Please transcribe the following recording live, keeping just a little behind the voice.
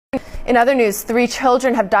In other news, 3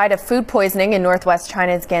 children have died of food poisoning in northwest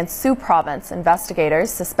China's Gansu province.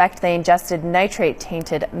 Investigators suspect they ingested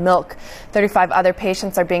nitrite-tainted milk. 35 other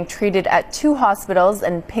patients are being treated at 2 hospitals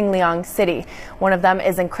in Pingliang City. One of them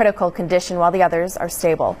is in critical condition while the others are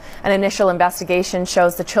stable. An initial investigation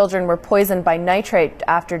shows the children were poisoned by nitrate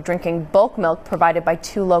after drinking bulk milk provided by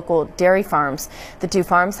 2 local dairy farms. The 2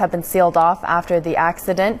 farms have been sealed off after the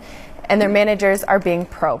accident, and their managers are being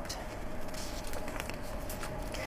probed.